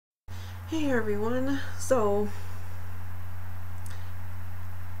Hey everyone, so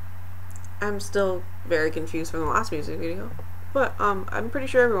I'm still very confused from the last music video, but I'm pretty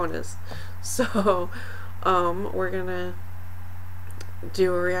sure everyone is. So we're gonna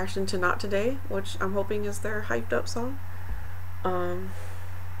do a reaction to Not Today, which I'm hoping is their hyped up song. I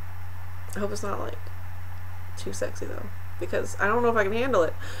hope it's not like too sexy though, because I don't know if I can handle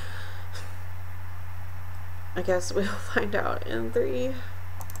it. I guess we'll find out in 3,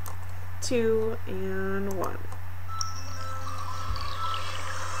 2, and 1.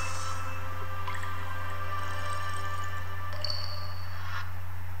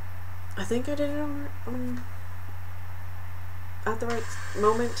 I think I did it on at the right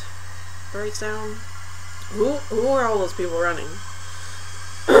moment, the right sound. Who are all those people running?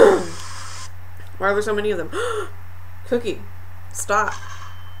 Why are there so many of them? Cookie, stop.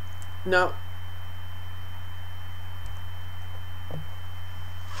 No.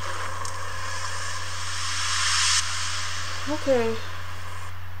 Okay.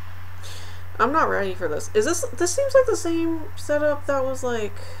 I'm not ready for this. This seems like the same setup that was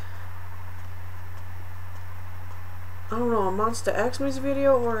like, I don't know, a Monster X music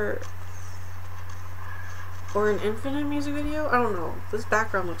video or an Infinite music video? I don't know. This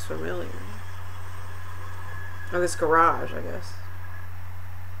background looks familiar. Or this garage, I guess.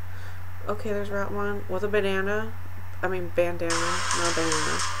 Okay, there's Route 1 with a bandana. I mean bandana, not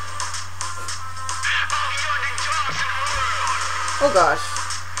banana. Oh gosh.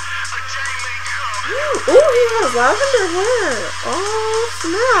 Ooh, he has lavender hair. Oh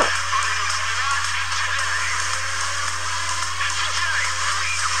snap.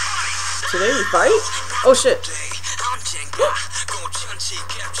 Today we fight? Oh shit.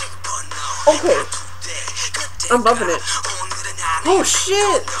 Okay. I'm bumping it. Oh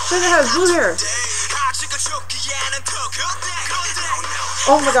shit! Suga has blue hair.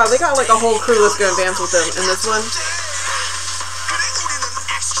 Oh my god, they got like a whole crew that's gonna dance with them in this one.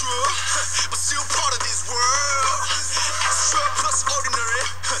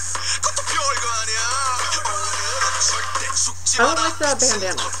 I don't like that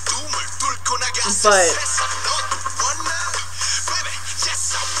bandana, but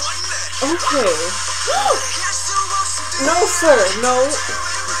okay. No sir, no.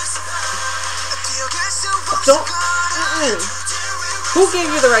 Don't. Who gave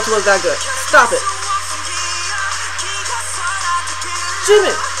you the right to look that good? Stop it.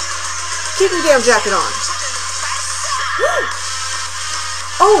 JIMIN, keep your damn jacket on.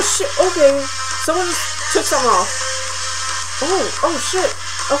 Oh shit, okay. Someone just took something off. Oh shit.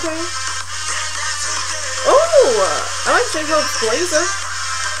 Okay. Oh, I like J-Hope's blazer.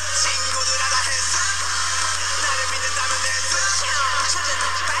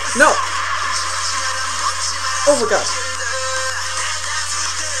 No. Oh my god.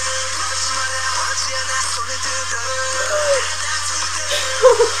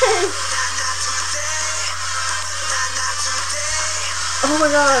 Okay. Oh my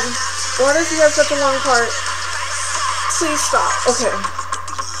god. Why does he have such a long part? Please stop. Okay.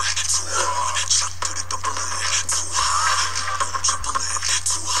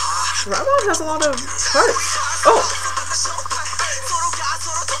 Ramon has a lot of parts. Oh.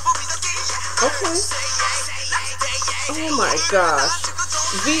 Okay. Oh my gosh.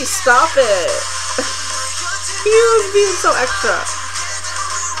 V, stop it. He was being so extra.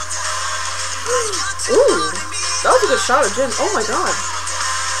 Ooh. That was a good shot of Jin. Oh my god.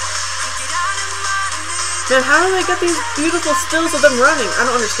 Man, how do they get these beautiful stills of them running? I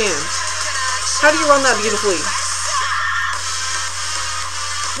don't understand. How do you run that beautifully?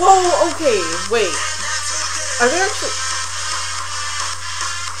 Whoa, okay, wait. Are they actually...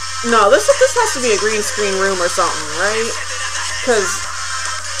 No, this has to be a green screen room or something, right? Because...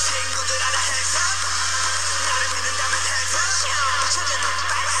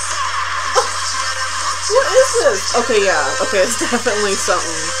 What is this? Okay, yeah. Okay, it's definitely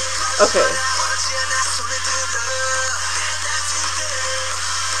something. Okay.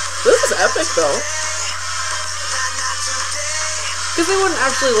 This is epic, though. Because they wouldn't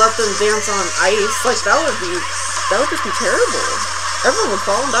actually let them dance on ice. Like, that would just be terrible. Everyone would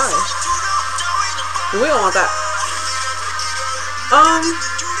fall and die. We don't want that.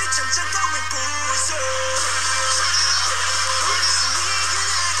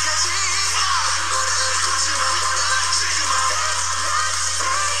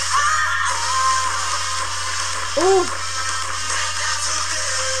 Ooh.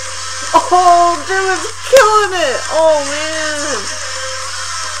 Oh, JIMIN's killing it! Oh man!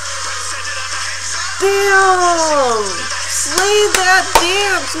 Damn! Slay that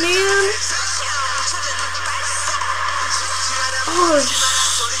dance, man! Oh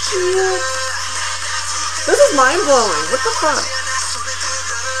shit. This is mind blowing. What the fuck?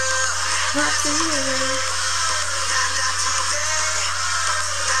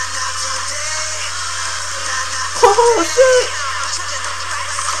 Oh shit!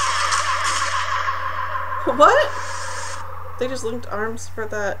 What? They just linked arms for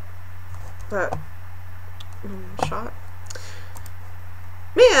that shot.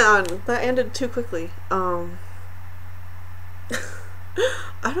 Man, that ended too quickly.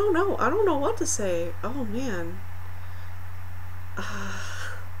 I don't know. I don't know what to say. Oh man.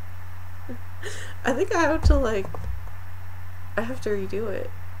 I think I have to I have to redo it.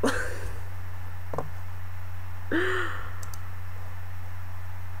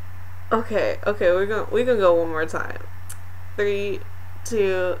 Okay, we can go one more time. 3,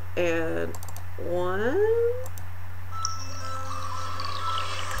 2, and 1.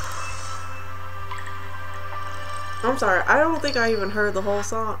 I'm sorry, I don't think I even heard the whole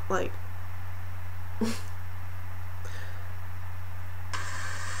song. Like,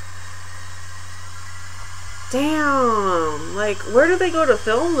 damn. Like, where did they go to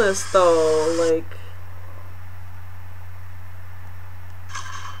film this though? Like,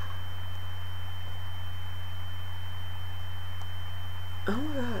 oh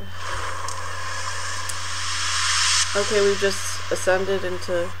my god. Okay, we've just ascended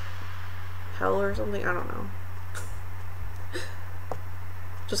into hell or something. I don't know.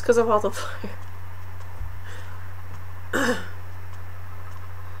 Just because of all the fire.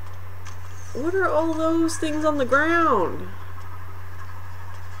 What are all those things on the ground?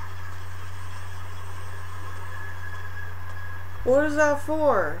 What is that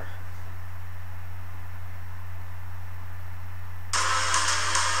for?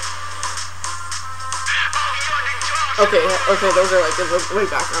 Okay, those are like in the way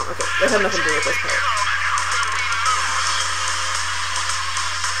background. Okay, they have nothing to do with this part.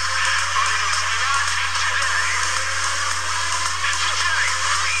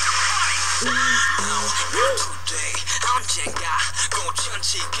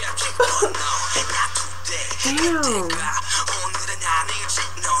 Damn.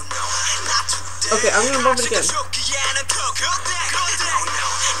 Okay, I'm gonna bump it again.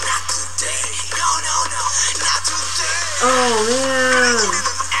 Oh man.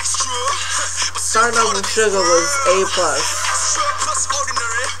 Starting off with SUGA was A+.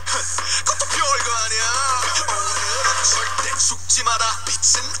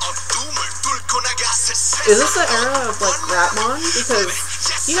 Is this the era of like Rapmon? Because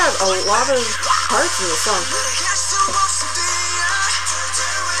he had a lot of parts in the song.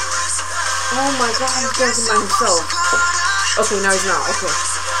 Oh my god, he's dancing by himself. Okay, now he's not. Okay.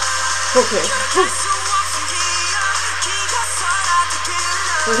 Okay.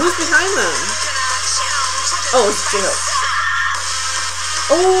 Wait, who's behind them? Oh, it's J-Hope.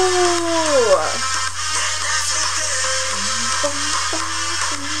 Oh!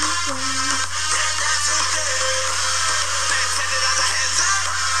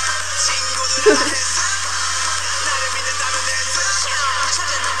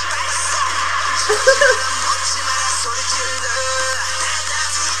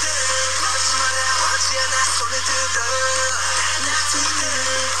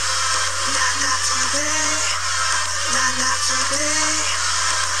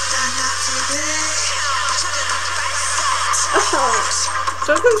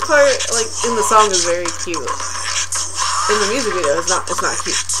 Jungkook's part, like, in the song is very cute. In the music video, it's not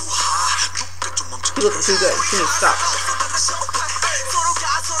cute. He's looking too good. He needs to stop.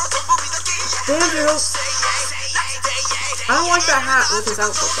 Damn, J-Hope. I don't like that hat with his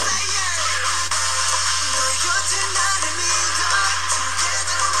outfit, though.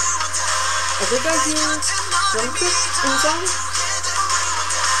 I think I hear Jungkook in the song.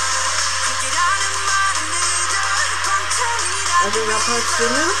 I think that part's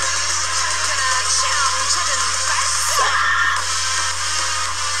JIMIN.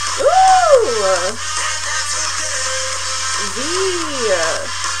 Ooh! V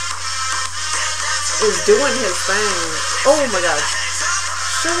is doing his thing. Oh my god.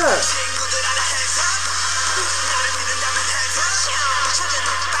 SUGA.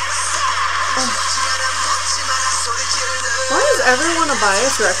 Oh. Why is everyone a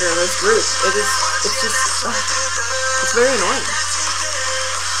bias wrecker in this group? It's just, it's very annoying.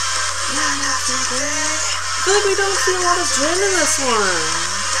 I feel like we don't see a lot of Jin in this one.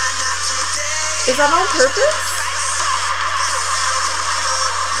 Is that on purpose?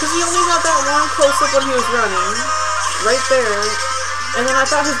 Because he only got that one close-up when he was running. Right there. And then I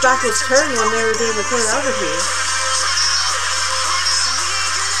thought his back was turned when they were doing the choreography.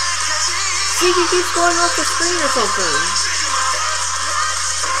 See, he keeps going off the screen or something.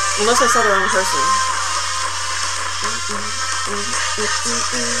 Unless I saw the wrong person.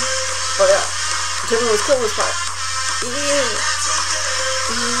 Oh yeah, Jimin was killing this part. Yeah.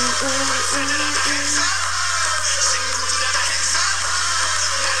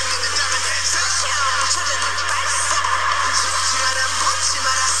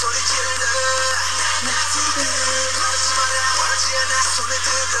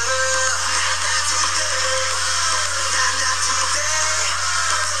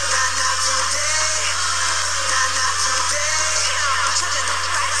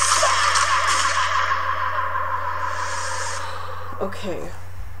 Okay.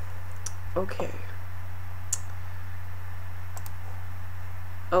 Okay.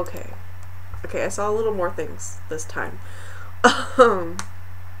 Okay. Okay, I saw a little more things this time.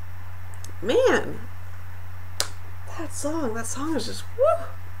 Man. That song is just woo.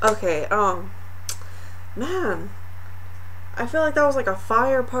 Okay, man. I feel like that was like a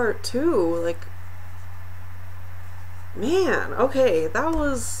fire part too. Like, man, okay, it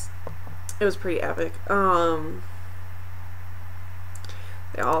was pretty epic.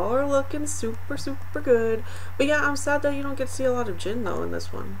 They all are looking super, super good. But yeah, I'm sad that you don't get to see a lot of Jin though in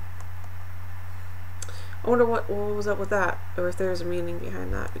this one. I wonder what was up with that, or if there's a meaning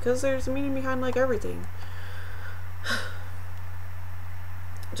behind that, because there's a meaning behind like everything.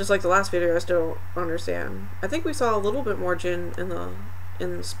 Just like the last video, I still don't understand. I think we saw a little bit more Jin in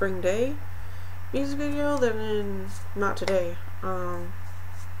the Spring Day music video than in Not Today.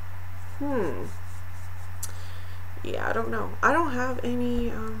 Yeah, I don't know. I don't have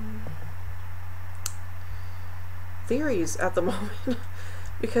any theories at the moment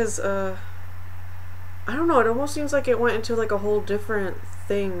because I don't know, it almost seems like it went into like a whole different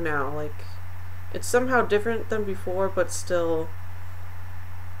thing now. Like, it's somehow different than before, but still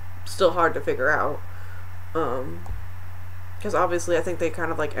hard to figure out. Because obviously I think they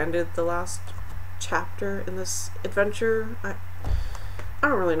kind of like ended the last chapter in this adventure. I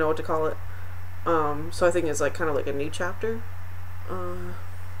don't really know what to call it. So I think it's like kind of like a new chapter.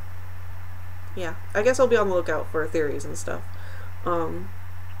 Yeah, I guess I'll be on the lookout for theories and stuff.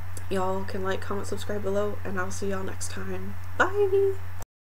 Y'all can like, comment, subscribe below, and I'll see y'all next time. Bye!